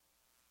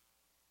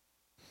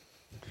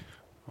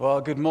Well,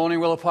 good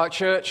morning, Willow Park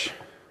Church.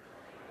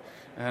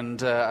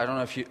 And I don't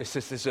know if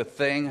this is a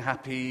thing.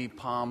 Happy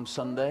Palm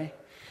Sunday.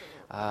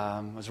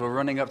 As we're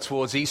running up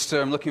towards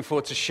Easter, I'm looking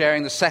forward to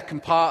sharing the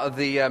second part of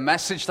the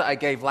message that I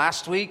gave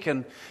last week.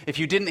 And if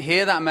you didn't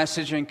hear that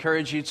message, I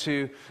encourage you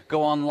to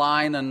go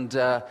online and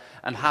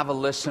have a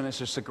listen. It's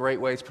just a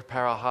great way to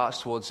prepare our hearts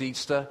towards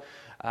Easter.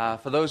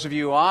 For those of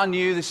you who are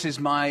new, this is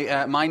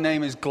my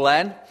name is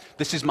Glenn.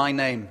 This is my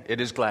name. It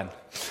is Glenn.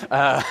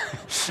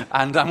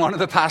 And I'm one of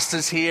the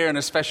pastors here, and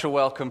a special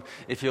welcome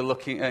if you're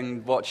looking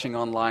and watching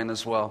online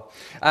as well.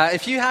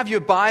 If you have your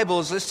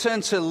Bibles, let's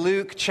turn to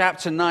Luke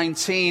chapter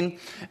 19,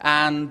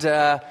 and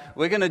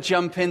we're going to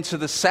jump into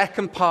the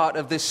second part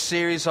of this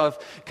series of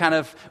kind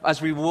of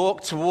as we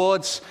walk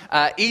towards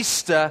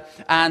Easter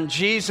and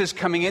Jesus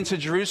coming into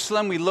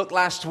Jerusalem. We looked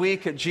last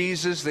week at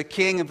Jesus, the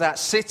King of that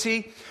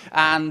city,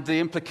 and the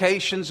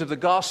implications of the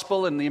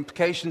gospel and the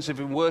implications of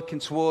him working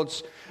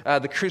towards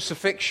the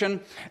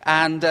crucifixion.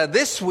 And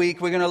this week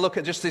we're going to look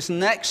at just this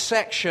next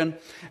section,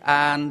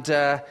 and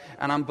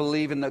I'm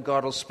believing that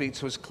God will speak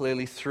to us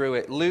clearly through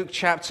it. Luke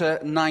chapter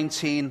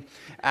 19,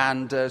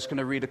 and I was going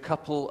to read a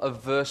couple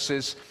of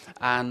verses,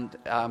 and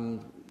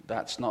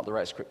that's not the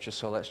right scripture,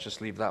 so let's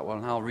just leave that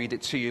one. I'll read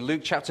it to you.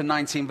 Luke chapter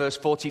 19, verse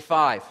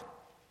 45.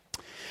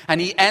 And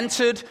he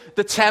entered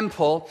the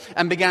temple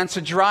and began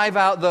to drive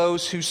out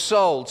those who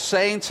sold,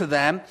 saying to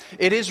them,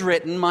 "It is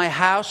written, my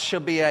house shall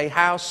be a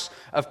house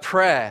of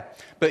prayer,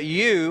 but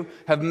you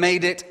have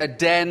made it a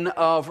den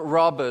of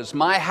robbers.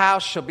 My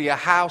house shall be a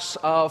house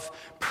of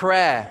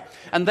prayer."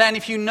 And then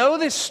if you know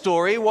this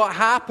story, what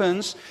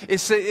happens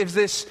is that if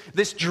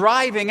this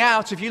driving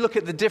out, if you look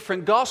at the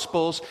different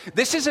Gospels,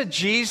 this is a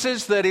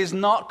Jesus that is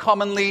not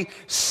commonly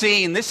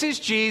seen. This is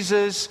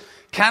Jesus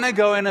kind of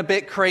going a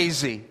bit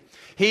crazy.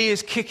 He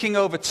is kicking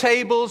over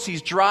tables.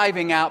 He's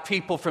driving out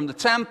people from the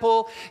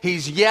temple.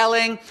 He's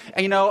yelling,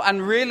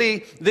 and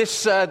really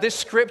this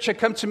scripture,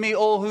 "Come to me,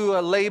 all who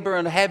are labor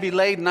and heavy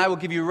laden, I will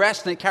give you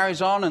rest." And it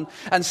carries on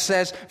and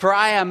says, "For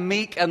I am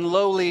meek and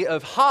lowly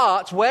of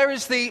heart." Where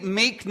is the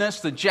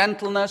meekness, the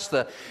gentleness,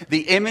 the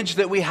image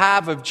that we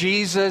have of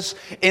Jesus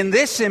in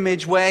this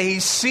image where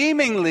he's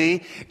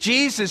seemingly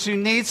Jesus who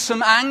needs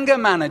some anger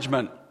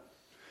management?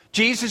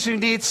 Jesus who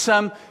needs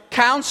some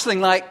counseling,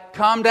 like,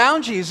 calm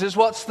down, Jesus,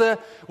 what's the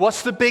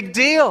big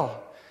deal?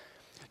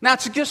 Now,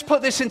 to just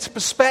put this into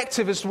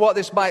perspective as to what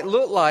this might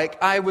look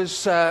like, I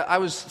was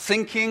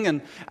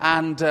thinking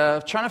and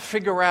trying to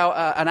figure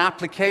out an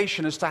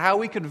application as to how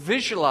we could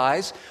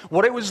visualize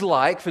what it was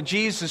like for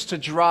Jesus to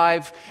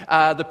drive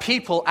the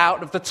people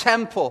out of the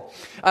temple.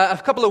 A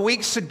couple of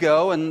weeks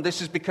ago, and this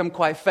has become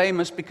quite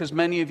famous because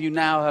many of you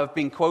now have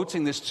been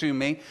quoting this to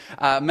me,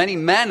 many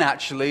men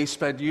actually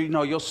said,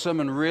 your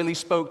sermon really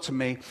spoke to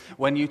me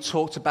when you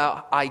talked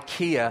about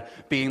IKEA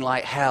being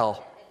like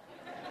hell.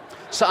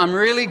 So I'm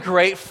really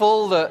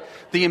grateful that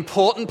the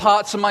important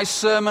parts of my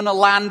sermon are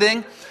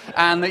landing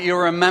and that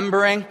you're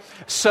remembering.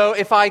 So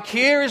if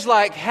IKEA is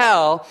like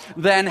hell,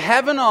 then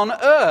heaven on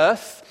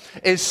earth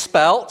is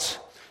spelt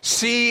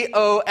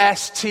COSTCO.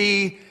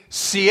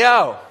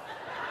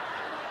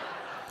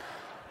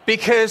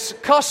 Because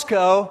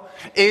Costco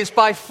is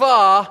by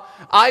far,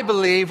 I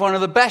believe, one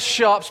of the best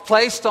shops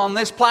placed on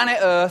this planet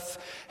Earth,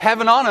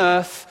 heaven on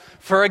earth,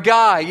 for a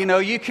guy.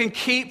 You can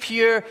keep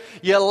your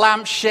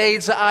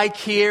lampshades at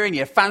IKEA and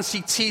your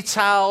fancy tea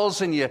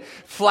towels and your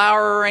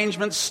flower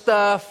arrangement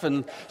stuff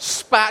and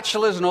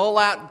spatulas and all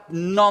that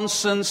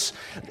nonsense.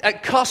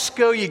 At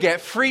Costco, you get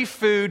free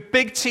food,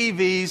 big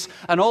TVs,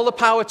 and all the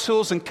power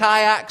tools and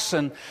kayaks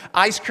and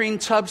ice cream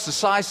tubs the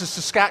size of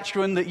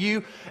Saskatchewan that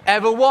you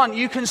ever want.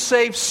 You can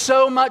save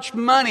so much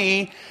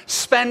money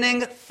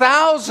spending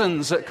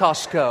thousands at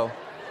Costco.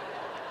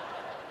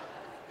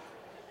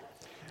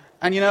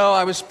 And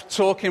I was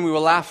talking, we were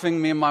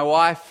laughing, me and my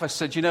wife. I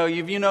said, when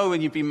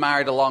you've been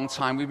married a long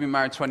time, we've been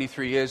married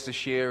 23 years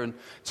this year and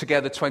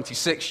together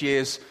 26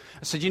 years.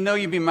 I said,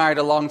 you've been married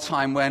a long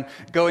time when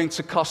going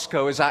to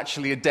Costco is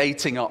actually a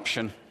dating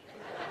option.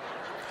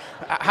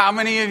 How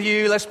many of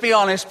you, let's be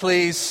honest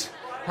please,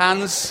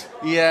 hands,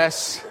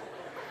 yes.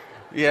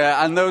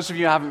 Yeah, and those of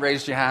you who haven't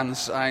raised your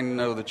hands, I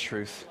know the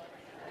truth.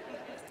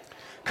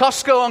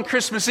 Costco on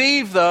Christmas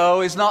Eve, though,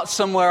 is not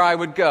somewhere I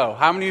would go.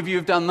 How many of you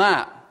have done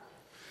that?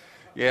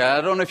 Yeah,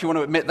 I don't know if you want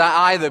to admit that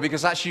either,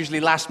 because that's usually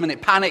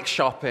last-minute panic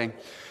shopping.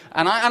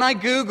 And I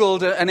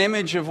Googled an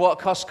image of what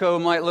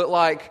Costco might look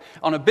like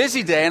on a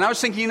busy day, and I was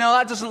thinking,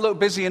 that doesn't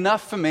look busy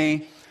enough for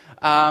me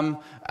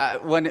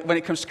when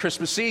it comes to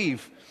Christmas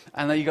Eve.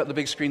 And then you got the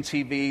big screen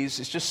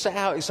TVs. It's just set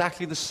out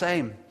exactly the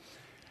same.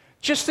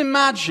 Just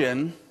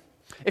imagine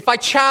if I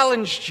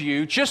challenged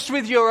you, just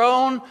with your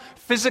own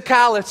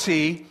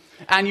physicality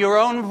and your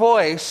own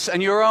voice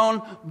and your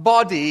own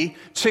body,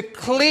 to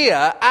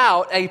clear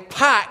out a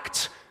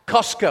packed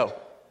Costco.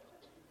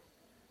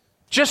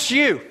 Just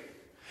you.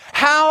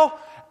 How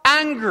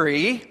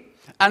angry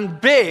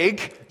and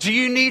big do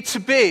you need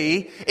to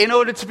be in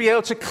order to be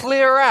able to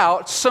clear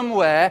out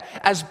somewhere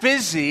as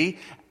busy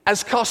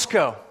as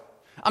Costco?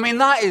 I mean,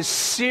 that is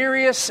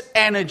serious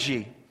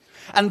energy.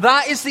 And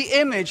that is the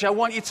image I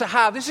want you to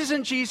have. This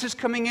isn't Jesus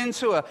coming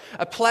into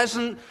a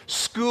pleasant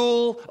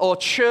school or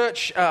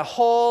church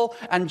hall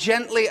and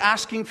gently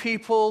asking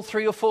people,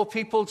 3 or 4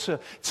 people, to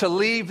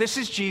leave. This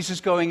is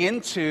Jesus going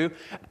into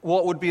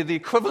what would be the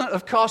equivalent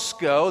of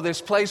Costco,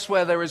 this place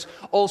where there is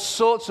all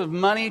sorts of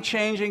money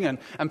changing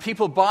and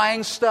people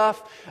buying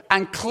stuff,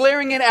 and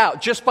clearing it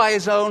out just by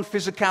his own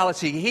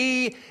physicality.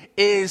 He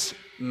is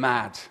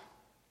mad.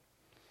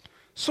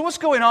 So what's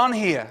going on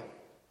here?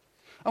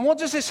 And what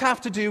does this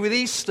have to do with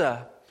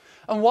Easter?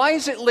 And why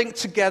is it linked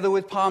together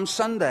with Palm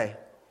Sunday?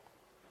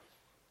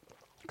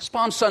 Because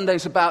Palm Sunday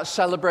is about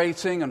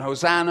celebrating and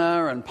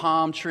Hosanna and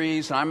palm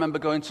trees. And I remember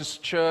going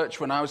to church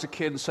when I was a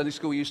kid in Sunday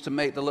school. We used to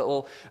make the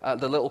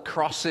little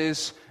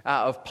crosses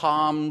out of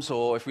palms,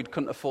 or if we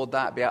couldn't afford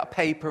that, it'd be out of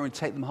paper, and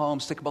take them home,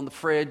 stick them on the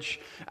fridge.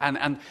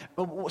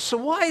 So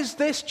why is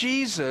this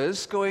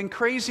Jesus going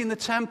crazy in the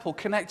temple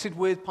connected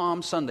with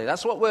Palm Sunday?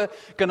 That's what we're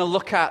going to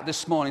look at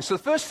this morning. So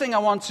the first thing I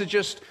want to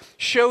just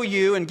show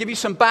you and give you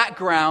some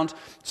background,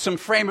 some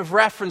frame of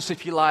reference,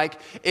 if you like,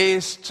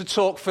 is to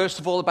talk first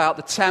of all about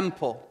the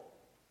temple.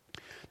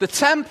 The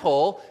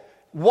temple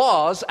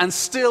was and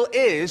still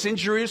is in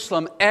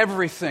Jerusalem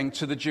everything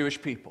to the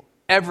Jewish people.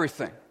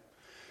 Everything.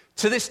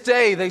 To this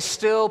day, they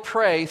still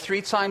pray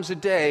 3 times a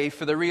day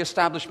for the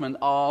reestablishment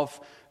of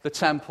the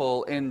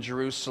temple in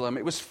Jerusalem.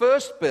 It was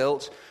first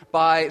built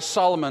by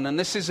Solomon, and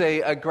this is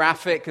a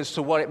graphic as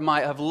to what it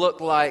might have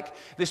looked like.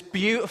 This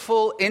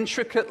beautiful,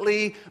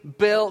 intricately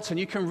built, and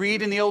you can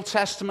read in the Old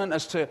Testament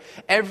as to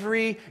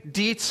every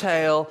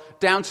detail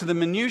down to the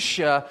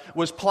minutiae,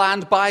 was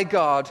planned by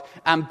God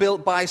and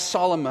built by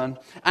Solomon,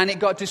 and it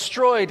got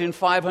destroyed in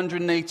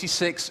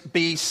 586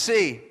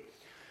 BC.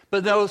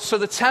 But no, so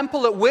the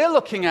temple that we're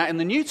looking at in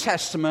the New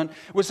Testament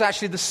was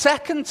actually the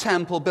second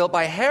temple built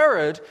by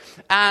Herod,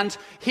 and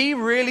he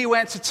really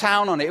went to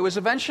town on it. It was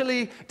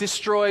eventually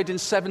destroyed in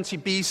 70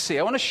 BC.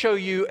 I want to show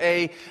you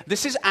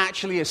this is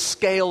actually a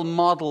scale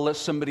model that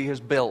somebody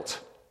has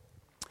built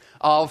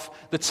of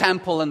the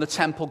temple and the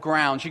temple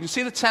grounds. You can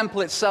see the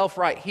temple itself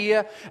right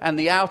here and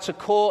the outer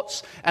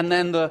courts and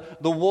then the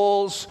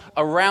walls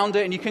around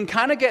it. And you can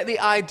kind of get the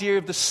idea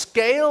of the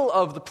scale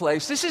of the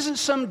place. This isn't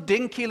some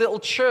dinky little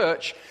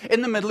church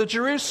in the middle of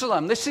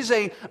Jerusalem. This is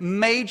a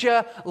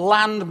major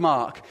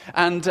landmark.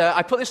 And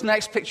I put this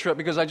next picture up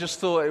because I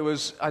just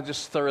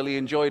thoroughly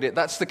enjoyed it.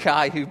 That's the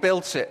guy who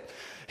built it.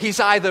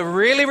 He's either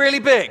really, really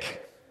big,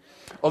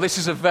 or this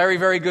is a very,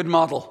 very good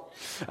model.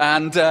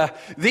 And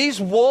these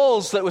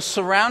walls that were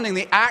surrounding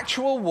the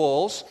actual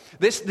walls,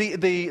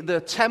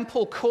 the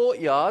temple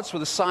courtyards were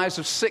the size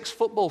of 6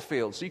 football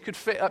fields. So you could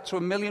fit up to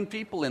 1 million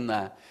people in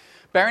there.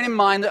 Bearing in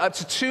mind that up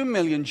to 2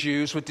 million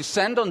Jews would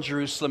descend on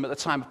Jerusalem at the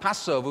time of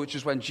Passover, which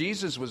is when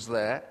Jesus was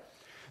there.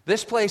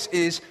 This place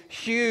is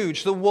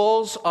huge. The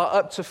walls are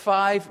up to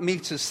 5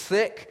 meters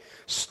thick.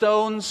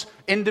 Stones,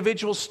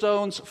 individual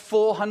stones,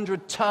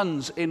 400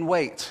 tons in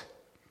weight.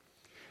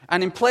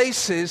 And in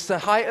places, the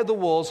height of the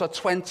walls are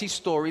 20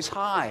 stories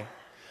high.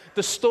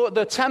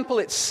 The temple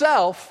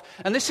itself,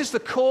 and this is the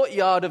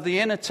courtyard of the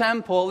inner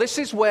temple, this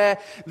is where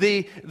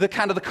the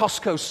kind of the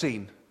Costco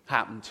scene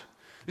happened.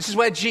 This is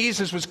where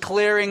Jesus was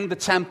clearing the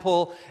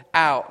temple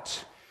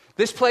out.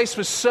 This place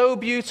was so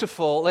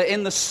beautiful that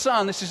in the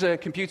sun, this is a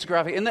computer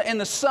graphic, in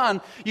the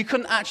sun, you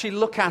couldn't actually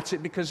look at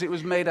it because it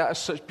was made out of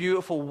such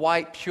beautiful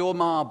white, pure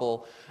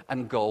marble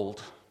and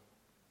gold.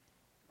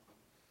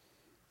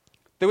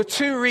 There were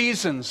 2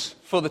 reasons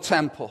for the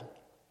temple.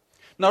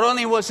 Not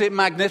only was it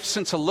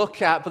magnificent to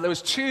look at, but there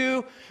was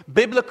 2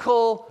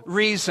 biblical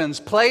reasons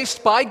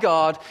placed by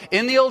God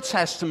in the Old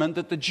Testament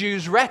that the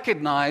Jews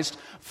recognized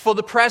for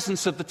the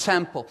presence of the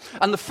temple.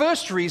 And the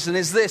first reason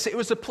is this: it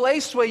was a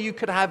place where you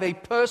could have a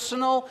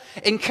personal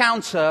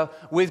encounter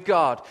with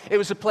God. It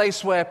was a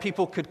place where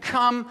people could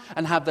come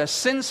and have their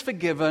sins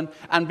forgiven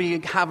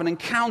and have an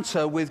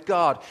encounter with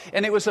God.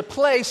 And it was a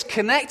place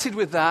connected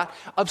with that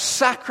of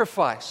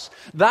sacrifice.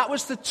 That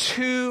was the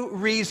 2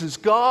 reasons.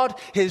 God,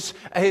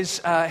 His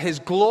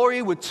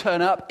glory would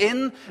turn up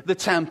in the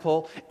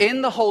temple,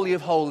 in the Holy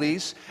of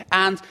Holies,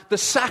 and the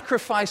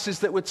sacrifices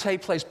that would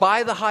take place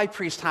by the high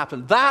priest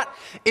happened. That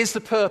is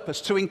the purpose,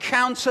 to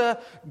encounter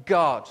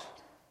God.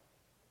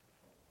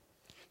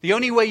 The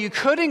only way you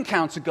could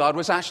encounter God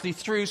was actually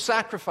through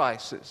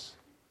sacrifices.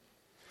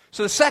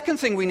 So the second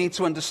thing we need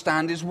to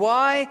understand is,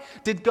 why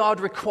did God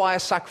require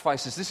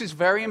sacrifices? This is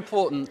very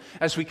important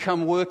as we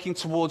come working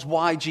towards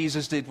why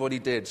Jesus did what he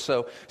did.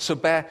 So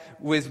bear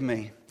with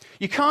me.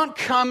 You can't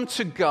come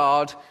to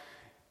God,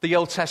 the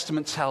Old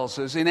Testament tells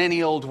us, in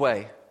any old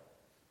way.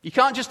 You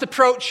can't just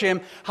approach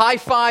him,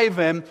 high-five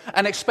him,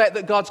 and expect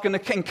that God's going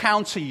to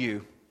encounter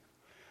you.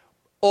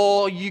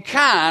 Or you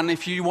can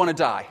if you want to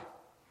die.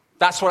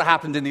 That's what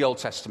happened in the Old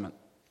Testament.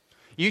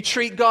 You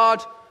treat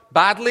God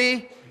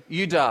badly,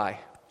 you die.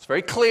 It's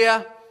very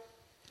clear.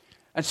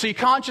 And so you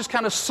can't just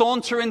kind of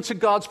saunter into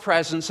God's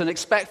presence and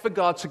expect for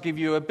God to give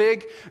you a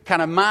big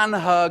kind of man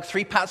hug,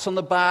 3 pats on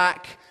the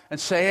back, and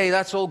say, hey,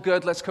 that's all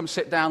good, let's come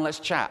sit down, let's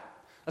chat.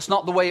 That's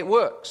not the way it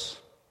works.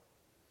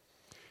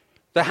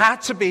 There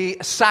had to be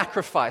a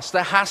sacrifice.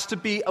 There has to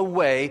be a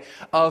way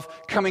of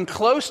coming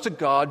close to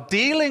God,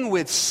 dealing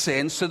with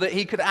sin so that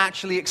he could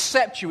actually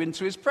accept you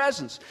into his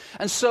presence.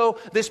 And so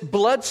this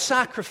blood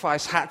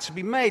sacrifice had to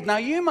be made. Now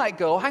you might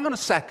go, hang on a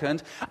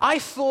second, I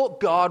thought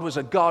God was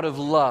a God of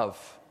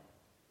love.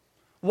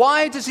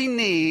 Why does he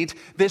need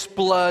this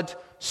blood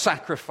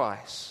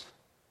sacrifice?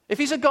 If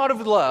he's a God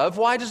of love,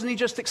 why doesn't he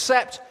just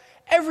accept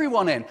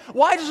everyone in?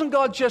 Why doesn't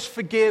God just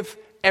forgive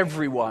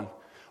everyone?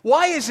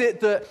 Why is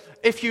it that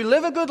if you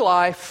live a good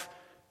life,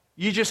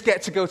 you just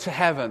get to go to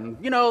heaven?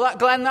 You know,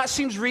 Glenn, that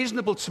seems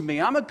reasonable to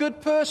me. I'm a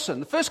good person.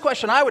 The first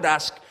question I would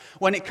ask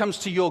when it comes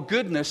to your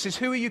goodness is,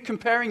 who are you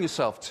comparing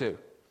yourself to?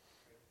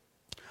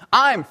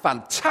 I'm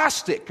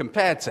fantastic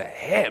compared to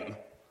him.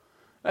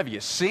 Have you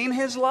seen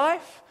his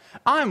life?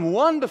 I'm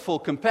wonderful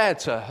compared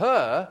to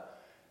her.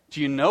 Do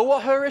you know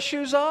what her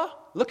issues are?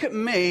 Look at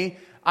me.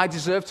 I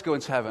deserve to go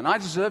into heaven. I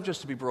deserve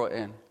just to be brought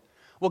in.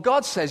 Well,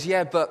 God says,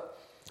 yeah, but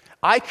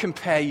I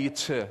compare you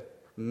to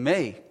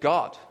me,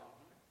 God.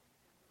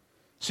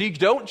 So you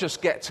don't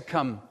just get to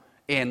come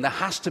in. There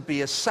has to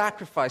be a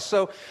sacrifice.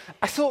 So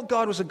I thought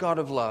God was a God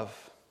of love.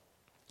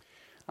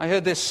 I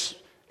heard this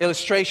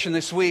illustration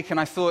this week and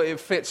I thought it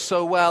fits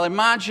so well.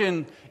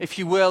 Imagine, if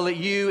you will, that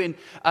you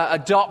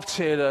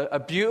adopted a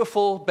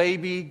beautiful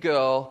baby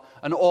girl,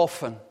 an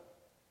orphan.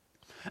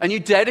 And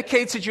you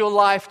dedicated your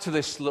life to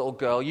this little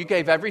girl. You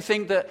gave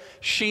everything that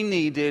she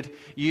needed.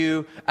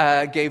 You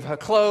gave her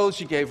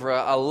clothes. You gave her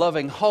a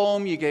loving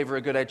home. You gave her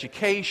a good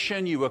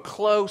education. You were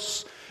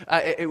close.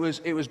 It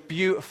was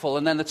beautiful.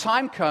 And then the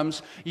time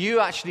comes,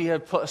 you actually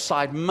have put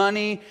aside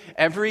money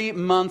every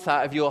month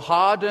out of your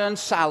hard-earned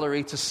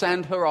salary to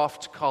send her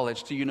off to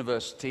college, to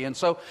university. And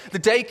so the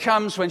day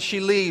comes when she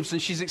leaves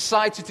and she's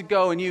excited to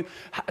go, and you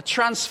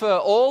transfer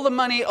all the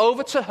money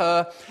over to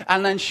her,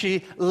 and then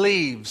she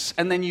leaves.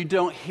 And then you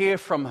don't hear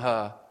from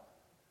her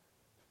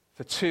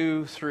for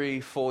 2,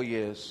 3, 4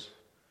 years.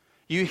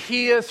 You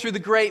hear through the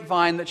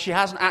grapevine that she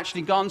hasn't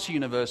actually gone to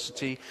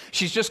university.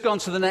 She's just gone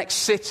to the next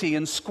city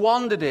and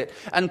squandered it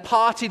and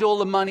partied all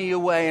the money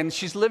away, and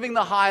she's living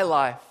the high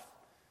life.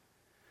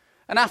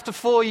 And after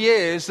 4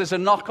 years, there's a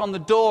knock on the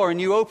door,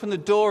 and you open the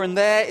door, and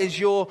there is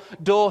your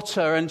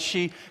daughter. And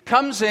she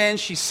comes in,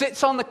 she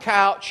sits on the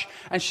couch,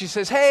 and she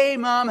says, "Hey,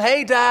 Mom,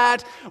 hey,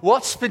 Dad,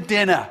 what's for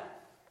dinner?"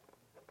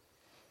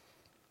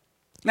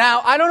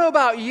 Now, I don't know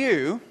about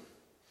you,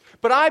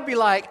 but I'd be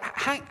like,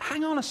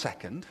 hang on a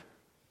second.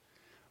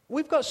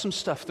 We've got some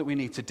stuff that we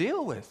need to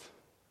deal with.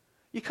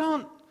 You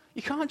can't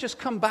just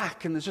come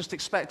back and just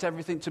expect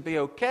everything to be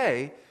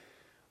okay.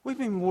 We've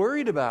been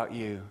worried about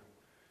you.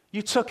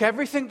 You took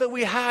everything that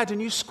we had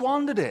and you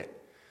squandered it.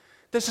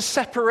 There's a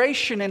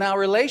separation in our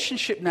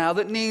relationship now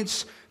that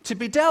needs to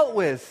be dealt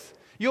with.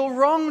 Your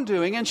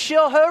wrongdoing. And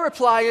her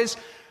reply is,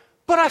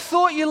 "But I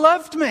thought you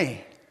loved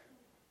me."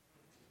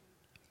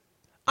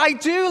 I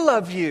do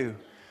love you.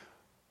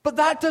 But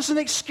that doesn't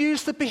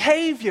excuse the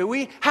behavior.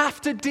 We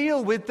have to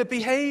deal with the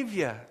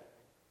behavior.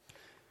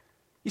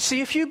 You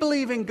see, if you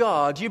believe in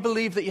God, you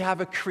believe that you have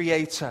a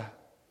creator,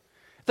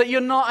 that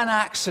you're not an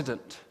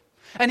accident.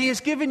 And he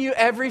has given you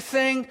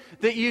everything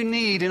that you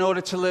need in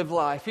order to live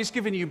life. He's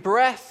given you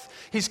breath.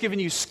 He's given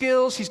you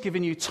skills. He's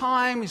given you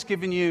time. He's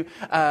given you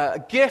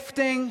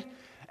gifting.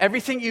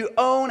 Everything you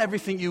own,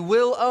 everything you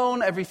will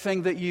own,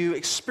 everything that you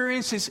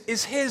experience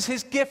is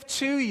his gift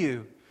to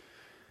you.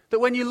 That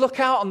when you look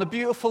out on the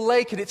beautiful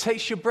lake and it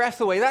takes your breath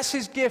away, that's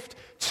his gift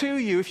to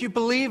you if you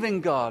believe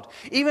in God.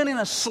 Even in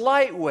a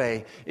slight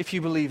way, if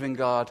you believe in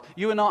God,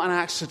 you are not an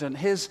accident.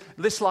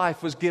 This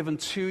life was given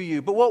to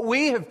you. But what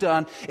we have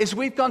done is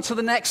we've gone to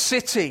the next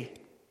city.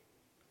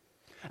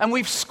 And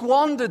we've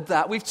squandered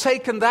that. We've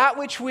taken that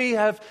which we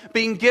have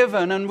been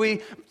given and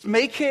we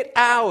make it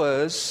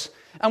ours.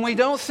 And we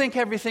don't think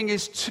everything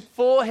is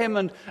for him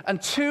and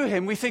to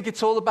him. We think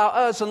it's all about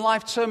us and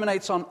life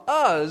terminates on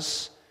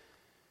us.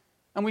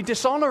 And we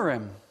dishonor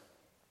him.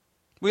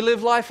 We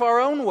live life our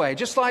own way,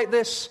 just like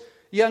this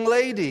young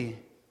lady.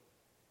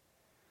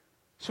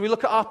 So we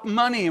look at our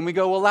money and we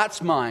go, well,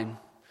 that's mine.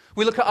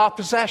 We look at our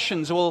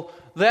possessions, well,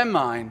 they're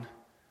mine.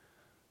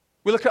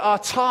 We look at our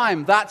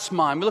time, that's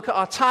mine. We look at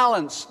our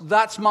talents,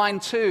 that's mine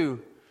too.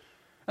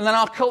 And then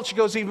our culture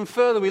goes even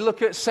further. We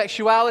look at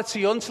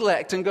sexuality,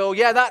 intellect, and go,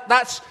 yeah,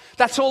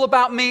 that's all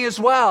about me as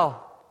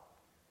well.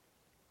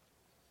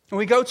 And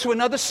we go to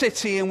another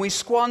city and we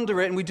squander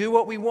it and we do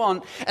what we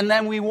want. And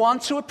then we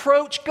want to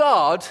approach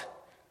God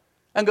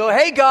and go,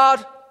 hey,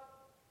 God,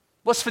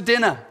 what's for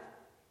dinner?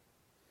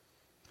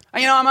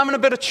 And I'm having a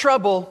bit of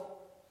trouble.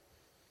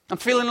 I'm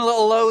feeling a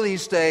little low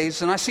these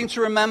days. And I seem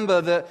to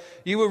remember that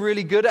you were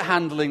really good at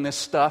handling this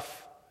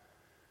stuff.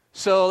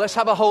 So let's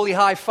have a holy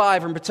high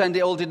five and pretend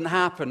it all didn't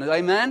happen.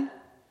 Amen?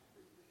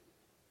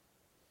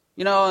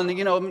 I'll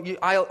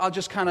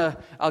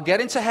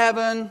get into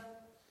heaven.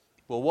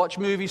 We'll watch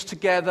movies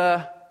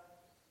together.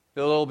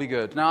 It'll all be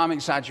good. Now, I'm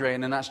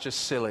exaggerating, and that's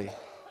just silly.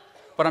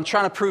 But I'm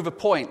trying to prove a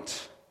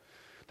point.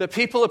 That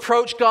people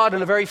approach God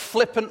in a very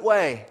flippant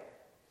way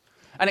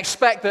and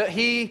expect that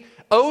he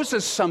owes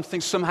us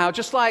something somehow,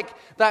 just like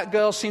that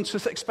girl seemed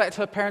to expect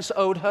her parents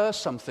owed her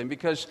something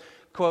because,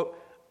 quote,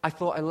 I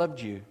thought I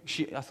loved you.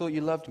 I thought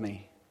you loved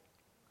me.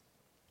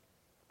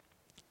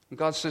 And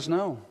God says,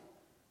 no.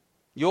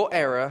 Your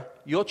error,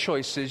 your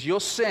choices,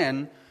 your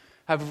sin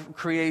have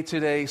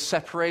created a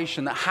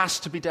separation that has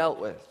to be dealt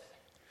with.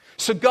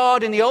 So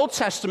God in the Old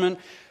Testament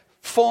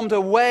formed a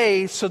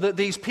way so that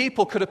these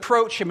people could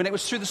approach him, and it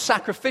was through the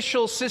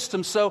sacrificial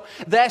system. So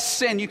their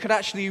sin, you could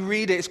actually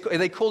read it,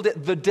 they called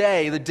it the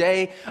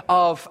day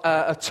of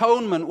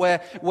atonement,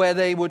 where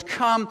they would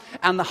come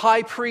and the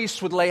high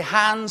priest would lay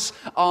hands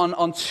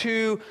on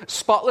two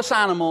spotless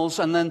animals,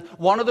 and then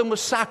one of them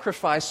was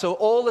sacrificed. So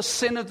all the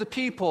sin of the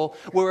people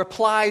were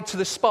applied to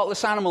the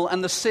spotless animal,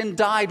 and the sin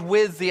died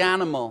with the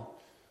animal.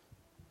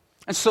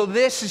 And so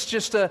this is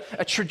just a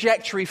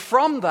trajectory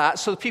from that.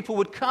 So the people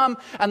would come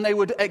and they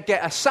would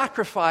get a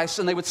sacrifice,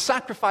 and they would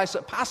sacrifice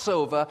at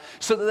Passover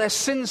so that their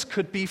sins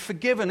could be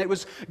forgiven. It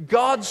was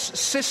God's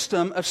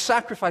system of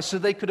sacrifice so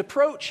they could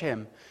approach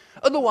him.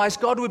 Otherwise,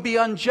 God would be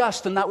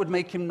unjust, and that would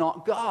make him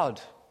not God.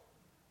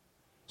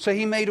 So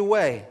he made a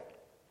way,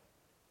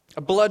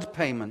 a blood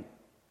payment,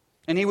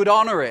 and he would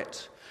honor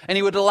it, and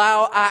he would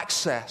allow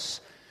access.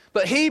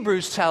 But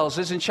Hebrews tells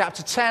us in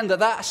chapter 10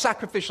 that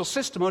sacrificial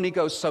system only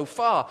goes so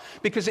far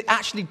because it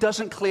actually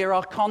doesn't clear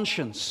our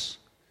conscience.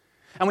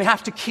 And we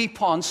have to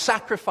keep on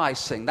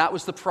sacrificing. That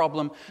was the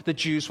problem the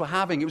Jews were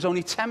having. It was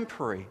only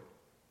temporary.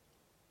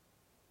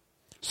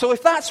 So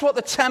if that's what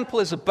the temple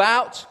is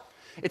about,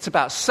 it's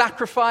about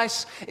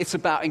sacrifice, it's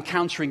about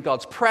encountering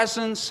God's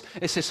presence,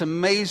 it's this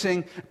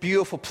amazing,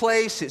 beautiful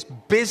place, it's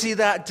busy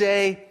that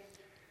day.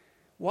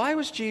 Why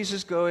was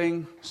Jesus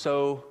going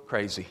so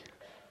crazy?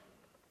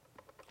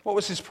 What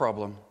was his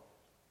problem?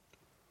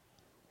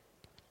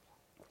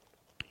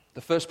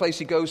 The first place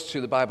he goes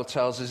to, the Bible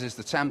tells us, is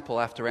the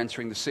temple after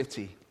entering the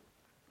city.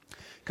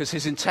 Because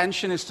his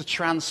intention is to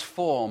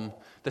transform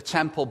the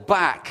temple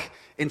back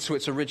into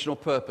its original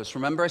purpose.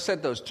 Remember I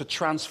said those, to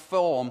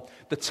transform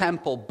the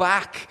temple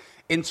back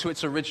into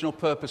its original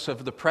purpose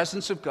of the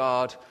presence of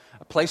God,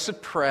 a place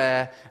of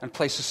prayer, and a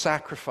place of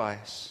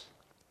sacrifice.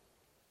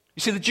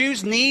 You see, the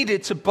Jews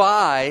needed to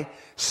buy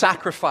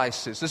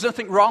sacrifices. There's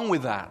nothing wrong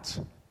with that.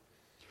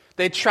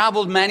 They'd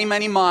traveled many,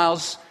 many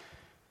miles,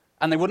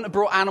 and they wouldn't have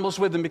brought animals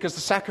with them because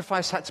the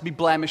sacrifice had to be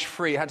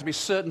blemish-free. It had to be a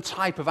certain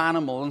type of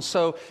animal. And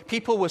so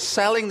people were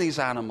selling these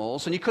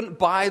animals, and you couldn't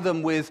buy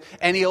them with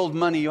any old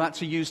money. You had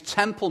to use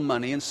temple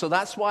money. And so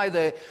that's why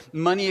the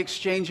money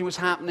exchanging was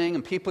happening,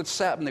 and people had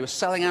set up, and they were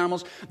selling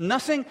animals.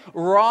 Nothing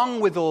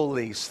wrong with all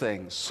these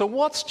things. So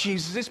what's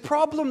Jesus'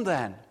 problem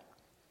then?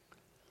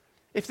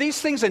 If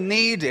these things are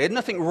needed,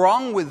 nothing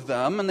wrong with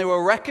them, and they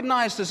were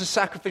recognized as a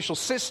sacrificial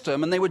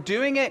system, and they were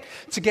doing it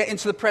to get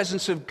into the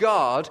presence of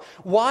God,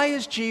 why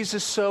is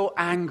Jesus so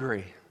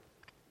angry?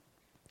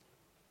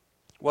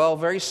 Well,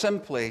 very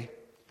simply,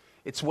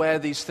 it's where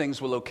these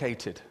things were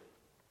located.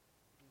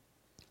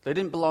 They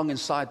didn't belong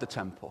inside the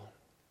temple.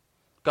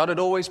 God had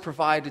always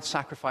provided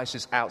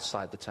sacrifices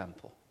outside the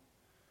temple.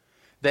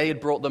 They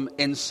had brought them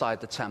inside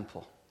the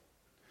temple.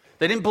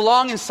 They didn't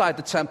belong inside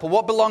the temple.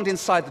 What belonged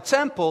inside the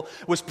temple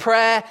was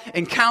prayer,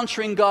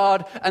 encountering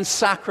God, and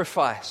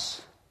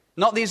sacrifice.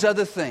 Not these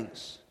other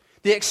things.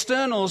 The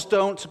externals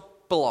don't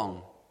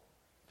belong.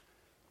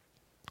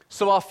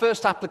 So our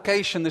first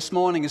application this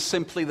morning is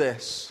simply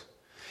this.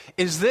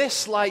 Is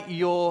this like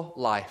your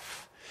life?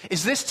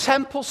 Is this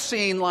temple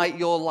scene like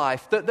your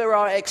life? That there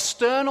are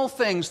external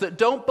things that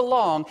don't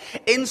belong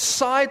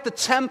inside the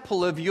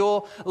temple of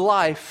your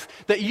life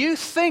that you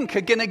think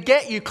are going to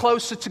get you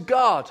closer to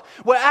God,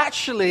 where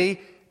actually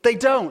they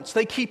don't.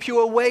 They keep you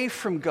away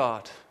from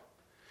God.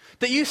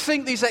 That you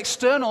think these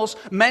externals,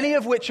 many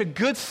of which are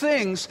good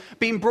things,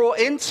 being brought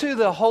into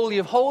the Holy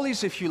of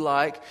Holies, if you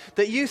like,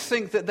 that you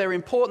think that they're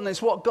important,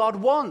 it's what God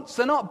wants.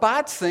 They're not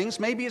bad things.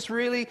 Maybe it's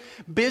really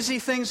busy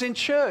things in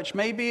church.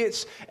 Maybe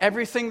it's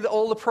everything, that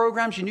all the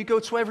programs, and you go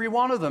to every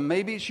one of them.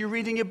 Maybe it's you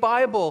reading your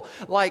Bible,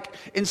 like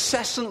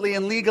incessantly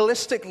and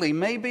legalistically.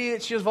 Maybe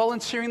it's just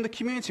volunteering in the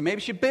community. Maybe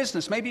it's your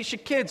business. Maybe it's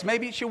your kids.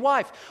 Maybe it's your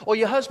wife or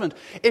your husband.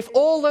 If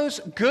all those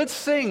good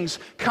things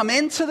come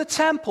into the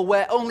temple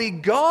where only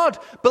God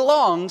belongs,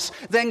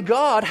 then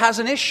God has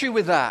an issue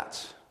with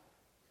that.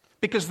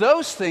 Because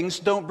those things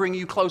don't bring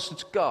you closer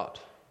to God.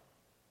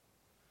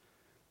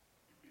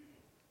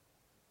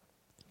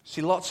 See,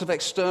 lots of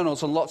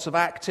externals and lots of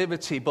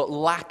activity, but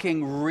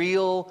lacking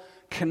real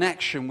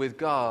connection with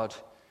God.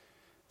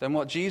 Then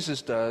what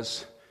Jesus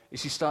does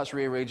is he starts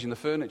rearranging the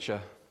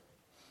furniture.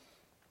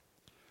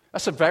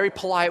 That's a very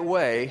polite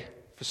way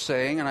for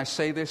saying, and I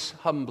say this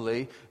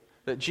humbly,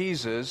 that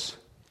Jesus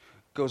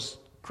goes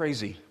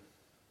crazy.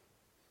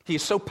 He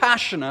is so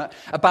passionate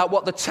about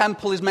what the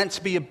temple is meant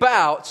to be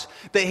about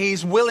that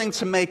he's willing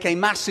to make a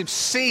massive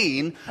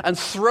scene and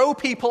throw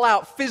people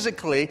out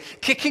physically,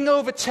 kicking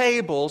over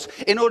tables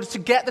in order to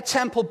get the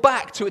temple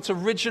back to its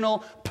original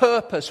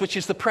purpose, which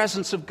is the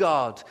presence of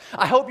God.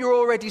 I hope you're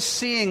already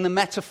seeing the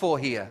metaphor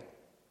here.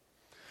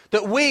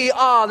 That we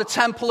are the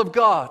temple of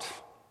God.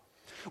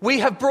 We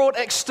have brought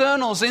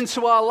externals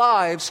into our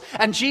lives,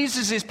 and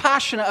Jesus is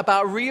passionate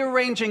about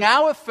rearranging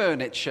our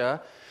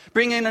furniture,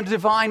 bringing a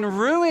divine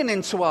ruin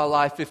into our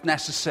life if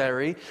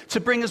necessary, to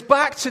bring us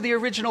back to the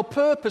original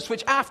purpose,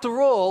 which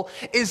after all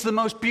is the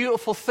most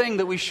beautiful thing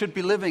that we should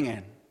be living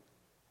in.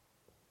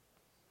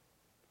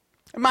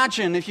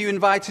 Imagine if you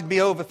invited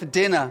me over for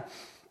dinner,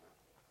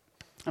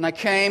 and I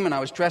came and I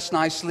was dressed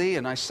nicely,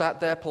 and I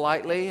sat there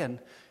politely, and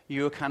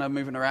you were kind of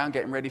moving around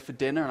getting ready for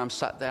dinner, and I'm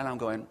sat there and I'm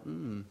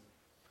going,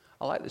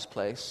 I like this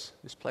place.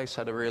 This place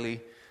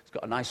it's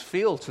got a nice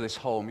feel to this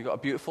home. You've got a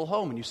beautiful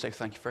home, and you say,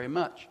 thank you very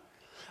much.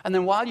 And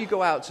then while you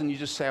go out and you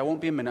just say, I won't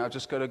be a minute, I've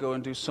just got to go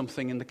and do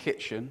something in the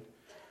kitchen,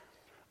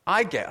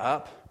 I get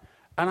up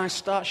and I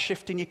start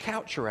shifting your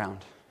couch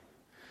around.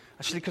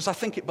 Actually, because I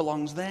think it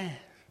belongs there,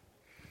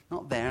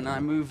 not there. And I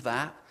move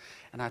that,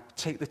 and I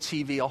take the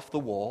TV off the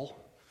wall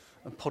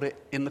and put it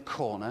in the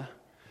corner,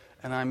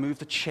 and I move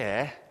the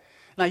chair.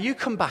 Now, you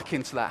come back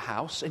into that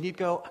house, and you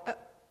go,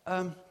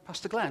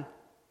 Pastor Glenn,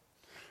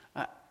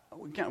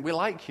 we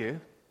like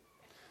you.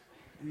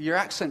 Your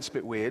accent's a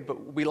bit weird,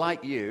 but we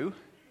like you.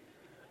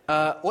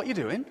 What are you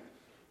doing?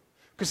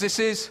 Because this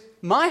is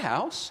my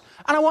house,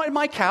 and I wanted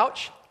my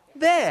couch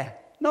there,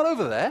 not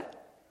over there.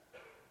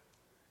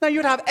 Now,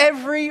 you'd have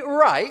every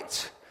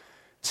right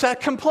to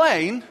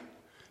complain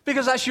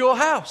because that's your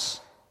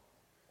house.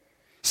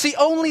 See,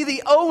 only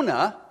the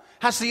owner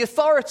has the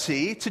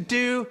authority to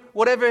do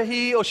whatever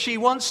he or she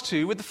wants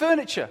to with the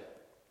furniture.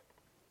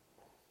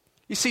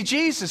 You see,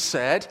 Jesus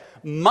said,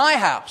 my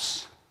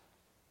house.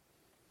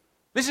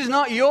 This is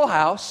not your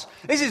house.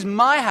 This is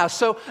my house.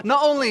 So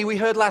not only, we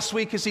heard last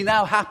week, is he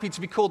now happy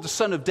to be called the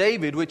Son of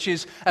David, which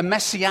is a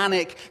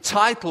messianic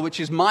title, which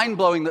is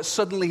mind-blowing that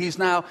suddenly he's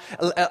now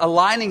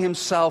aligning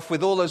himself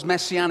with all those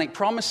messianic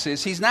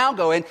promises. He's now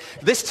going,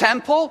 this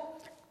temple,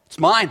 it's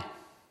mine.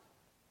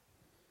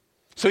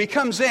 So he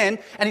comes in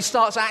and he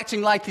starts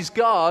acting like he's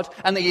God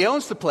and that he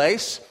owns the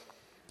place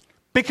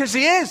because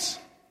he is.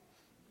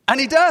 And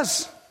he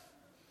does.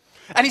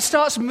 And he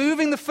starts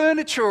moving the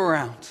furniture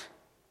around.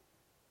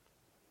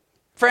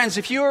 Friends,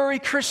 if you are a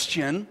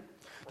Christian,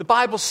 the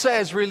Bible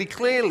says really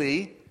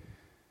clearly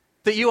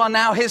that you are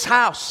now his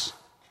house.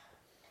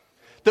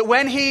 That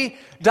when he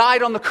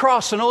died on the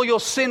cross and all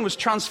your sin was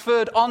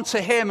transferred onto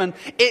him and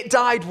it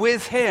died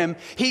with him,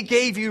 he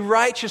gave you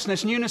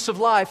righteousness, newness of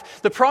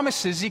life. The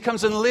promise is he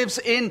comes and lives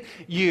in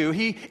you.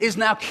 He is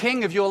now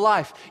king of your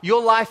life.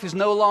 Your life is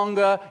no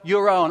longer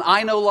your own.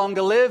 I no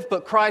longer live,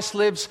 but Christ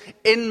lives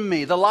in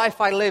me. The life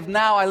I live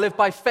now, I live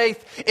by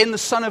faith in the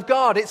Son of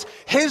God. It's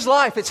his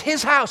life, it's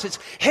his house, it's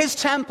his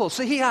temple.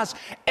 So he has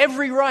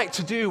every right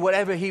to do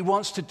whatever he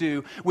wants to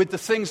do with the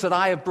things that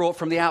I have brought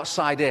from the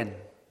outside in.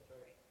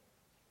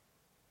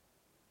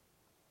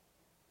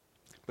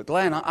 But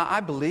Glenn,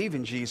 I believe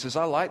in Jesus.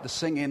 I like the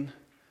singing.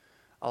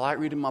 I like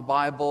reading my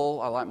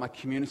Bible. I like my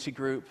community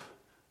group.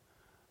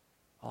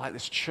 I like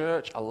this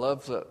church. I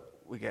love that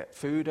we get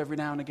food every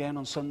now and again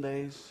on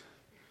Sundays.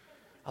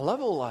 I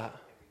love all that.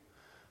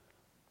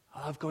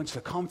 I love going to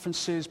the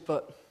conferences,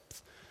 but,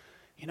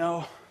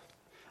 I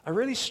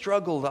really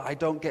struggle that I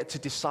don't get to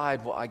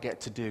decide what I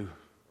get to do.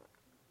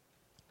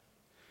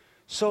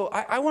 So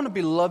I want to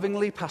be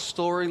lovingly,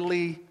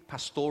 pastorally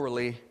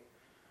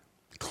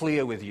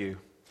clear with you.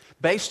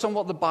 Based on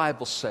what the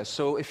Bible says.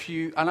 So if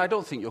you, and I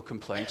don't think you'll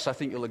complain, because I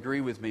think you'll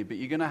agree with me, but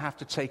you're going to have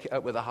to take it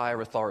up with a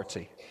higher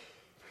authority.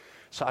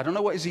 So I don't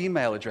know what his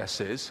email address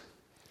is,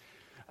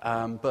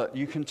 but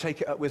you can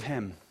take it up with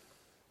him,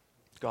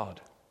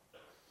 God.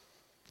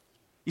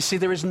 You see,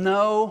 there is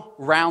no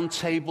round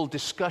table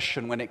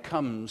discussion when it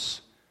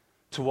comes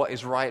to what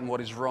is right and what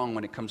is wrong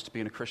when it comes to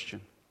being a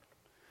Christian.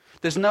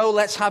 There's no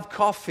let's have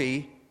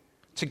coffee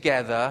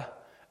together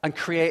and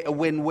create a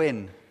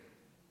win-win.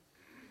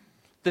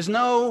 There's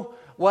no,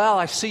 well,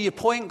 I see your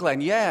point,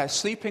 Glenn. Yeah,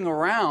 sleeping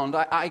around,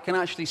 I can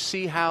actually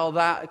see how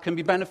that can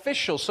be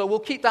beneficial. So we'll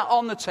keep that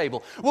on the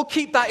table. We'll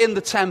keep that in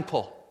the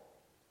temple.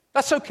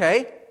 That's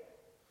okay.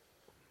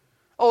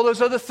 All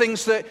those other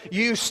things that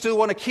you still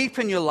want to keep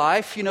in your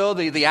life,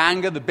 the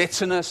anger, the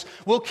bitterness,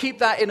 we'll keep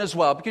that in as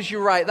well. Because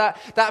you're right,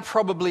 that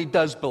probably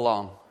does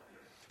belong.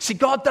 See,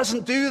 God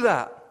doesn't do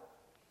that.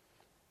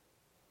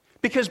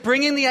 Because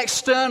bringing the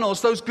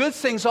externals, those good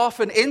things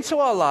often into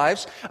our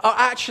lives, are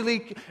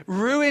actually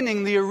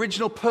ruining the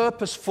original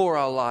purpose for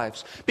our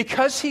lives.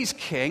 Because he's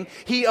king,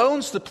 he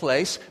owns the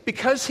place.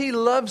 Because he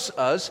loves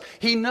us,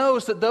 he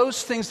knows that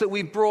those things that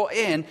we brought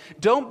in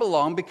don't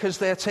belong because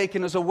they're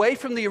taking us away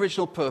from the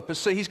original purpose.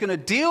 So he's going to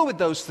deal with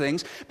those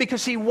things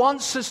because he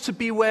wants us to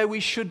be where we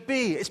should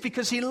be. It's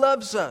because he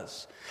loves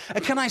us.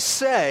 And can I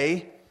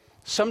say,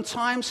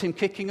 sometimes him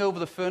kicking over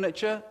the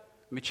furniture,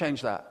 let me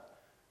change that.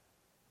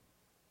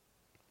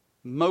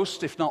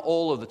 Most, if not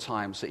all of the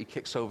times that he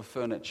kicks over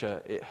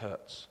furniture, it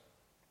hurts.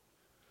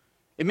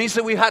 It means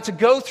that we've had to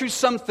go through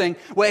something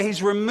where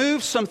he's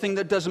removed something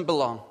that doesn't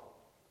belong.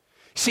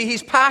 See,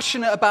 he's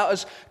passionate about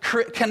us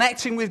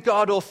connecting with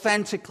God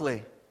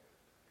authentically.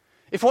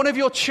 If one of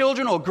your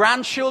children or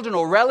grandchildren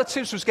or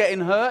relatives was getting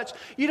hurt,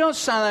 you don't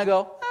stand there and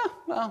go,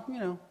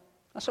 well,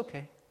 that's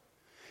okay.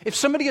 If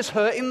somebody is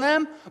hurting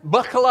them,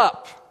 buckle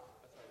up.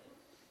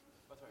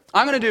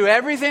 I'm going to do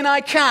everything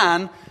I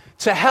can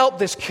to help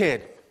this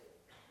kid.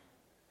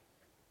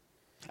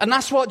 And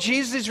that's what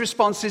Jesus'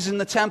 response is in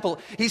the temple.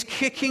 He's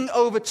kicking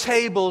over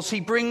tables. He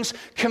brings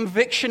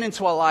conviction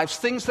into our lives.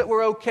 Things that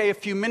were okay a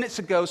few minutes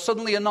ago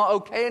suddenly are not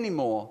okay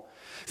anymore.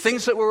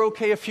 Things that were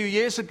okay a few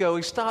years ago,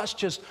 he starts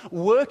just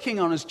working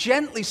on us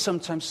gently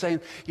sometimes,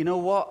 saying, you know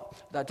what,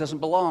 that doesn't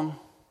belong.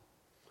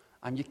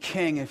 I'm your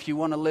king. If you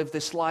want to live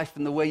this life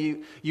in the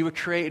way you were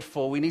created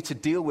for, we need to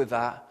deal with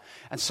that.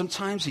 And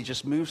sometimes he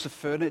just moves the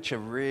furniture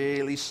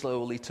really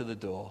slowly to the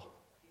door.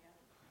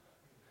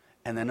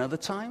 And then other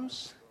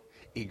times,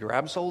 he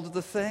grabs hold of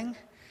the thing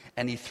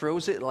and he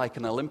throws it like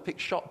an Olympic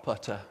shot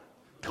putter,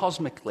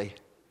 cosmically.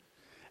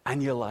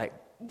 And you're like,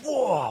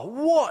 whoa,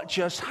 what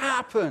just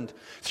happened?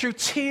 Through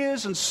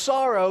tears and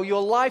sorrow,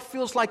 your life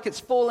feels like it's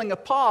falling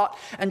apart.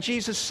 And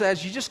Jesus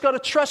says, you just got to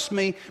trust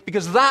me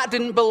because that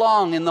didn't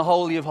belong in the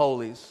Holy of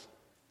Holies.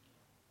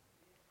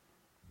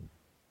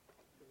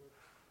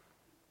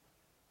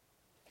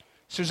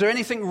 So is there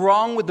anything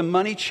wrong with the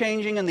money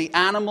changing and the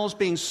animals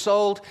being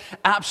sold?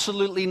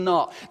 Absolutely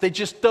not. They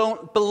just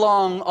don't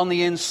belong on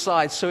the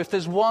inside. So if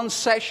there's one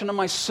section of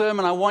my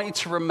sermon I want you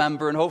to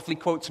remember, and hopefully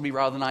quote to me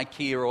rather than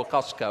IKEA or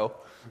Costco,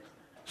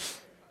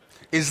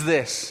 is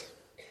this.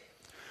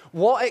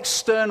 What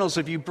externals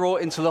have you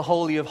brought into the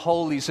Holy of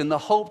Holies in the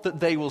hope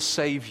that they will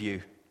save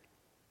you?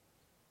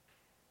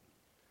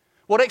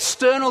 What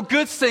external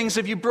good things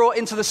have you brought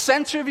into the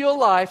center of your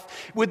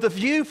life with the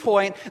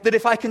viewpoint that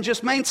if I can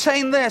just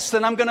maintain this,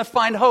 then I'm going to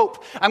find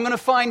hope, I'm going to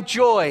find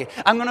joy,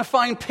 I'm going to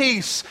find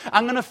peace,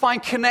 I'm going to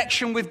find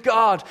connection with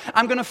God,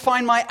 I'm going to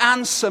find my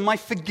answer, my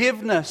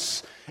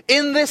forgiveness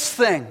in this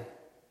thing?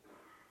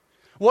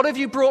 What have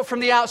you brought from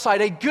the outside,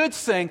 a good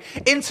thing,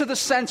 into the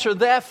center,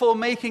 therefore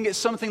making it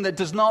something that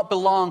does not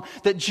belong,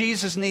 that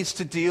Jesus needs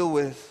to deal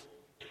with?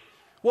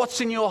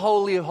 What's in your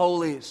Holy of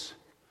Holies?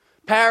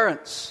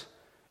 Parents,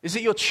 is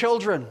it your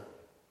children?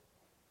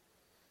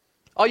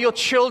 Are your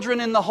children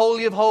in the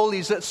Holy of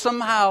Holies that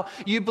somehow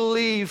you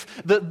believe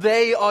that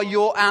they are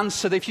your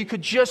answer? That if you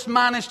could just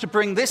manage to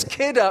bring this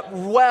kid up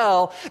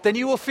well, then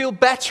you will feel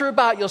better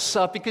about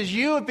yourself because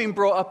you have been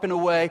brought up in a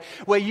way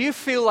where you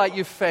feel like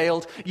you've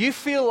failed, you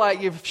feel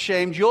like you've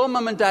shamed, your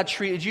mum and dad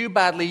treated you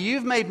badly,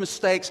 you've made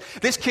mistakes.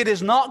 This kid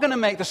is not going to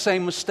make the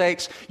same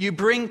mistakes. You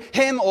bring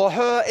him or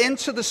her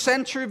into the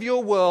center of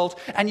your world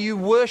and you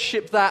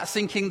worship that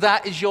thinking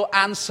that is your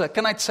answer.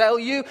 Can I tell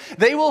you,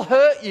 they will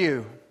hurt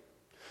you.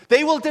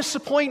 They will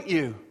disappoint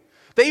you.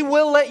 They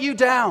will let you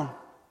down.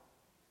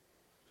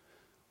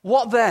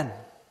 What then?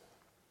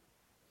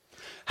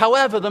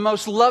 However, the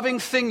most loving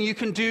thing you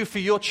can do for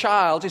your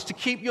child is to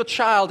keep your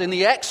child in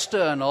the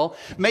external,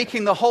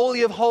 making the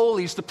Holy of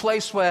Holies the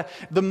place where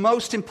the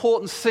most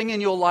important thing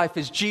in your life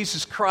is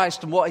Jesus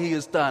Christ and what He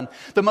has done.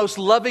 The most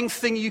loving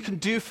thing you can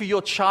do for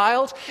your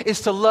child is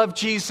to love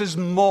Jesus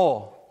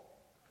more.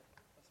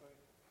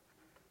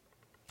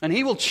 And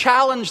He will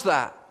challenge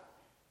that.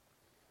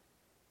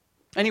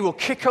 And He will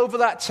kick over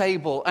that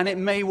table, and it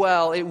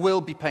will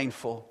be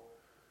painful.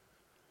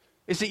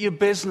 Is it your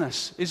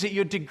business? Is it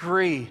your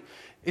degree?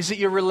 Is it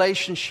your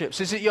relationships?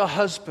 Is it your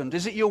husband?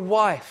 Is it your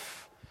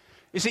wife?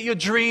 Is it your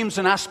dreams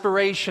and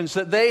aspirations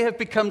that they have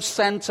become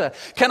center?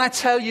 Can I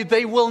tell you,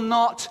 they will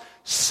not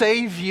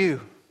save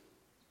you.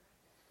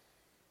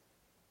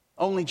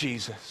 Only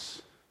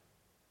Jesus.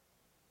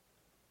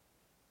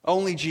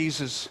 Only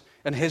Jesus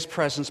and His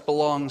presence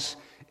belongs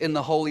in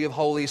the Holy of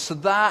Holies. So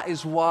that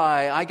is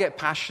why I get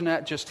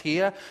passionate just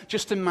here.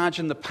 Just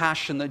imagine the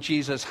passion that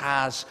Jesus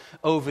has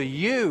over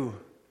you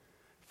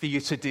for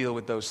you to deal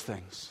with those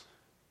things.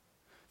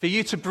 For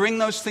you to bring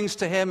those things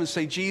to Him and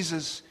say,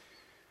 Jesus,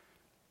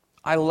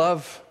 I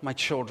love my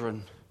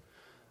children.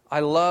 I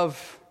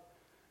love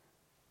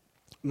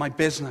my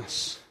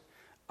business.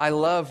 I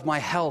love my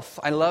health.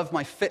 I love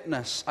my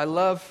fitness. I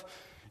love,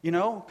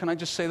 can I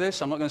just say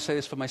this? I'm not going to say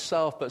this for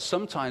myself, but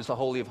sometimes the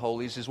Holy of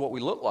Holies is what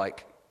we look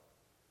like.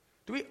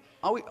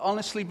 Are we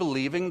honestly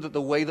believing that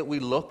the way that we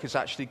look is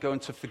actually going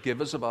to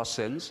forgive us of our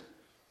sins?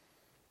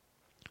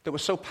 That we're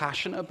so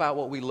passionate about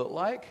what we look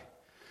like,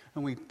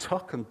 and we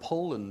tuck and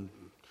pull and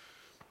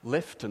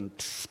lift and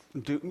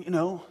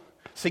do,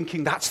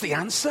 thinking that's the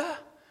answer?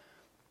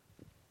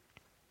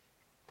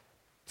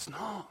 It's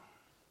not.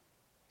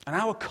 And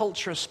our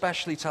culture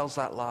especially tells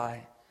that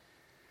lie.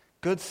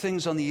 Good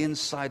things on the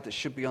inside that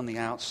should be on the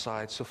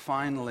outside. So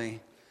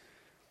finally,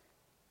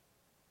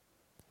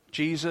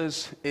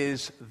 Jesus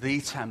is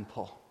the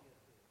temple.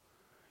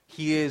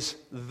 He is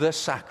the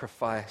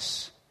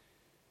sacrifice.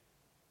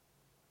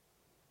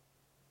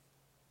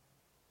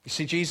 You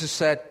see, Jesus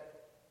said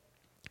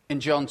in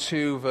John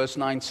 2, verse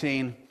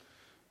 19,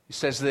 He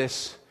says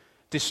this,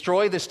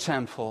 destroy this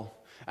temple,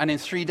 and in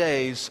 3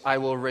 days I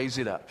will raise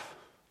it up.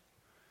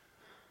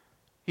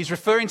 He's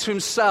referring to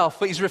Himself,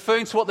 but He's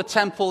referring to what the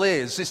temple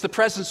is. It's the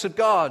presence of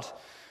God.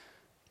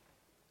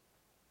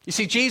 You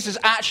see, Jesus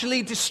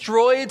actually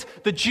destroyed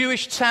the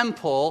Jewish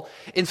temple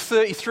in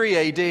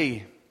 33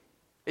 AD.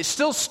 It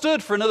still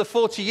stood for another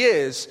 40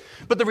 years,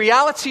 but the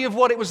reality of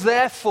what it was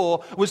there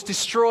for was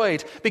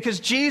destroyed because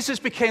Jesus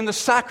became the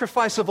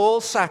sacrifice of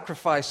all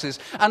sacrifices.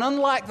 And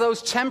unlike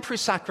those temporary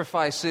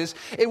sacrifices,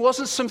 it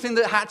wasn't something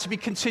that had to be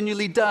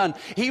continually done.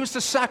 He was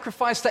the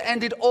sacrifice that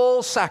ended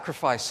all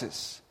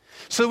sacrifices.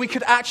 So we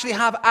could actually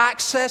have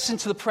access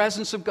into the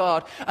presence of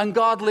God and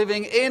God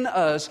living in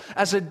us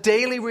as a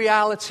daily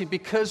reality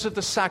because of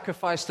the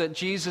sacrifice that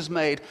Jesus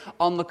made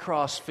on the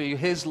cross for you,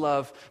 his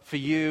love for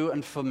you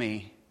and for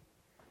me.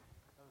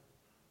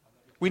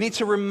 We need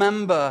to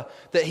remember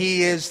that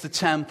he is the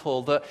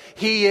temple, that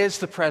he is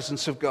the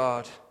presence of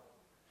God.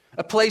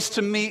 A place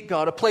to meet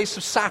God, a place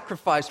of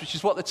sacrifice, which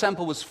is what the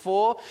temple was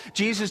for.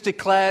 Jesus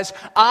declares,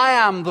 I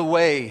am the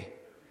way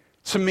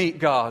to meet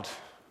God.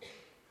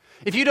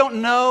 If you don't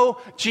know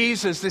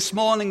Jesus this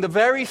morning, the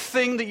very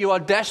thing that you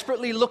are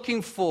desperately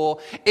looking for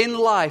in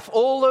life,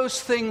 all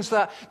those things,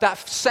 that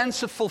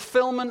sense of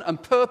fulfillment and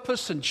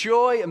purpose and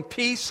joy and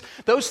peace,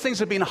 those things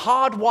have been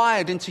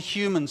hardwired into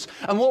humans.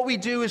 And what we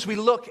do is we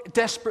look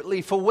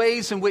desperately for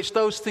ways in which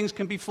those things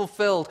can be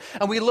fulfilled.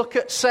 And we look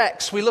at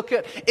sex, we look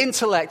at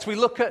intellect, we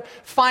look at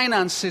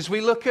finances,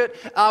 we look at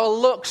our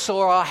looks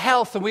or our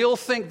health, and we all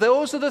think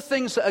those are the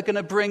things that are going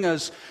to bring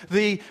us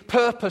the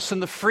purpose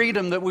and the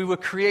freedom that we were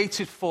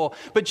created for.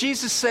 But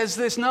Jesus says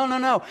this,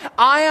 no.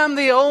 I am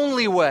the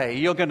only way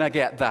you're going to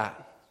get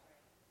that.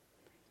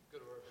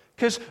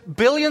 Because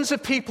billions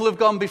of people have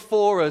gone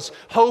before us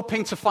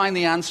hoping to find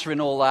the answer in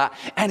all that,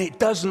 and it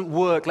doesn't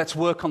work. Let's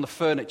work on the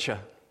furniture.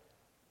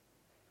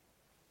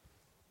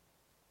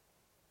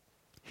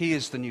 He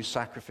is the new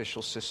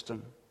sacrificial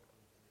system.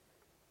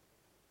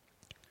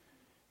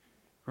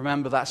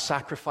 Remember, that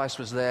sacrifice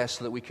was there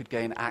so that we could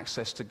gain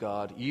access to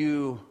God.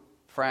 You,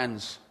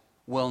 friends,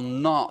 will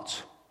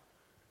not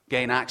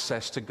gain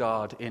access to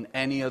God in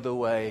any other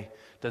way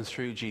than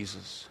through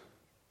Jesus.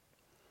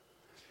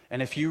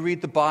 And if you read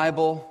the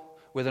Bible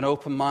with an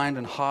open mind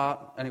and heart,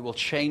 and it will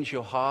change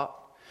your heart,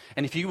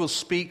 and if you will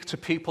speak to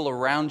people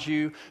around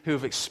you who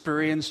have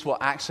experienced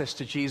what access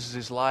to Jesus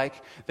is like,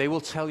 they will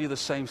tell you the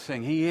same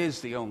thing. He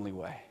is the only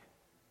way.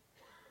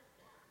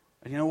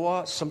 And you know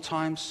what?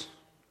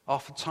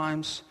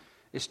 Oftentimes,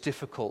 it's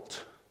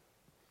difficult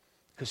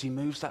because he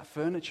moves that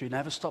furniture. He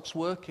never stops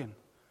working.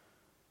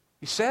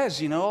 He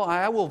says,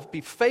 I will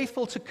be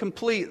faithful to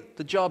complete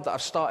the job that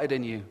I've started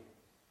in you.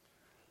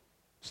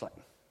 It's like,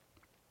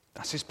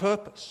 that's his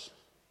purpose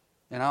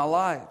in our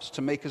lives,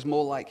 to make us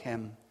more like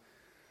him.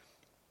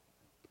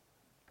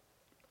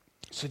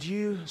 So do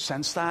you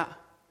sense that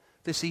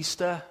this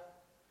Easter?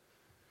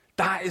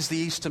 That is the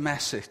Easter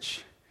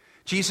message.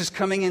 Jesus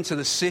coming into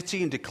the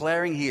city and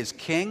declaring he is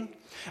king,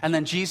 and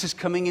then Jesus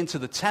coming into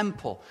the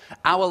temple,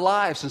 our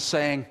lives, and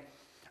saying,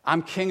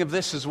 I'm king of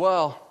this as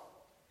well.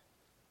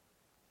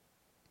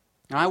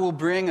 And I will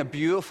bring a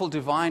beautiful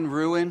divine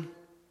ruin,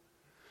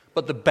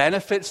 but the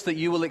benefits that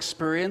you will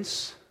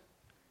experience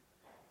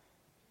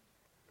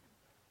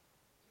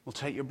will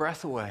take your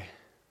breath away.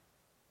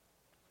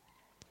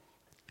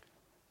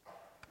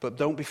 But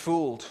don't be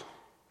fooled.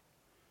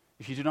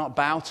 If you do not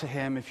bow to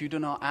him, if you do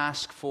not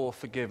ask for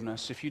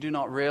forgiveness, if you do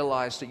not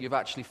realize that you're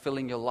actually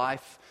filling your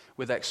life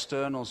with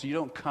externals, you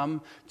don't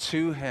come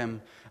to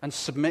him and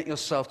submit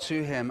yourself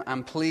to him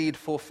and plead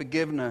for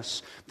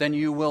forgiveness, then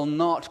you will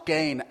not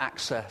gain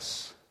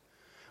access.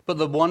 But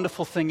the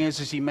wonderful thing is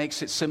he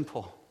makes it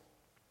simple.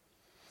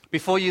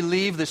 Before you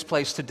leave this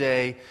place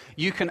today,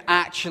 you can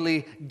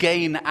actually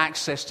gain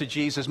access to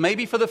Jesus,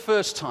 maybe for the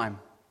first time.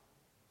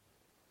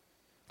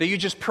 That you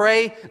just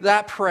pray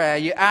that prayer,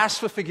 you ask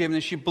for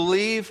forgiveness, you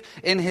believe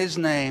in his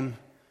name,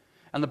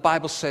 and the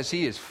Bible says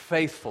he is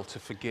faithful to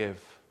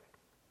forgive.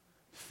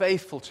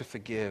 Faithful to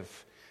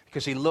forgive,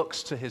 because he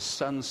looks to his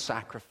son's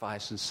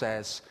sacrifice and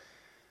says,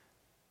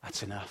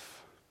 that's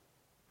enough.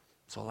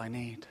 That's all I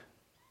need.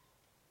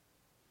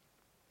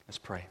 Let's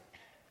pray.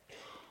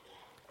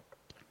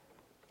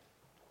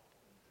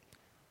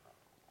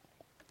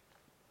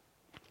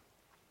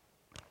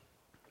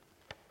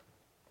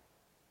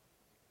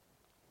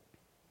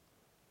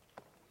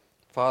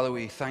 Father,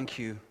 we thank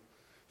you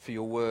for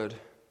your word.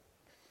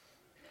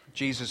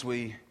 Jesus,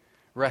 we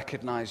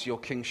recognize your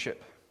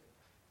kingship.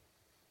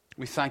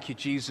 We thank you,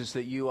 Jesus,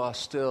 that you are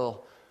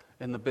still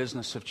in the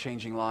business of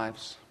changing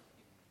lives.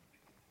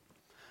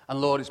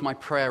 And Lord, it's my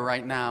prayer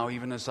right now,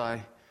 even as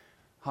I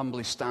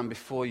humbly stand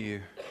before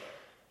you,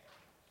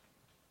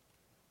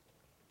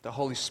 the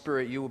Holy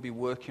Spirit, you will be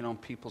working on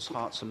people's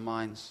hearts and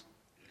minds.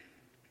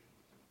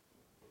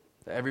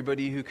 That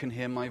everybody who can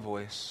hear my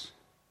voice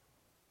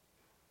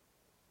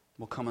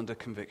will come under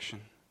conviction.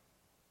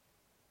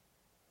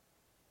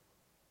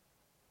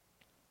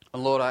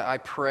 And Lord, I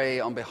pray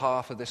on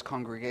behalf of this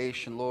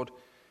congregation, Lord,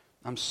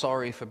 I'm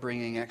sorry for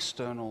bringing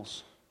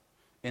externals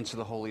into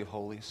the Holy of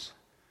Holies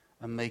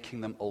and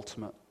making them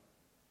ultimate.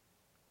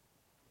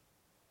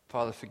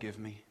 Father, forgive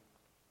me.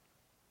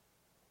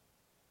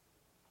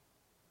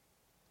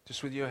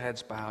 Just with your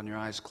heads bowed and your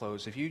eyes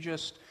closed, if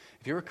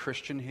you're a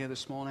Christian here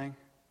this morning,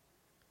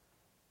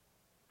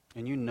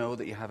 and you know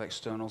that you have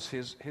externals,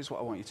 here's what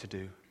I want you to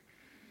do.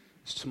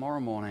 It's tomorrow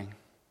morning,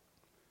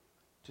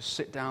 just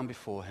sit down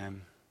before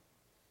him,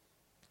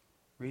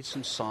 read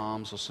some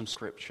Psalms or some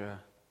scripture,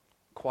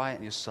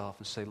 quieten yourself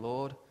and say,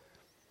 Lord,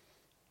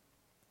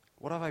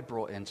 what have I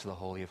brought into the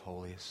Holy of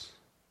Holies?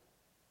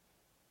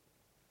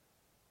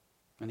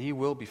 And he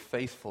will be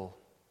faithful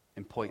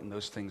in pointing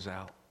those things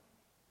out.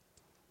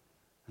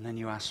 And then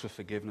you ask for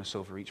forgiveness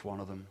over each one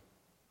of them.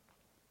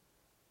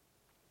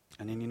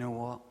 And then you know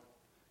what?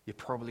 You're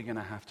probably going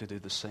to have to do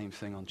the same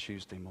thing on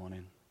Tuesday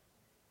morning,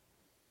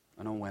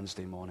 and on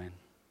Wednesday morning,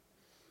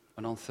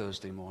 and on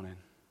Thursday morning.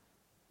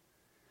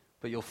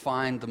 But you'll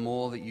find the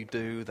more that you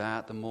do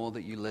that, the more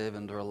that you live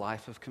under a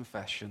life of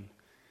confession,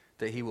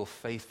 that he will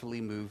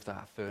faithfully move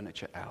that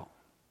furniture out.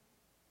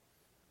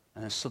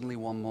 And then suddenly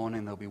one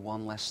morning there'll be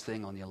one less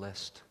thing on your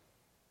list.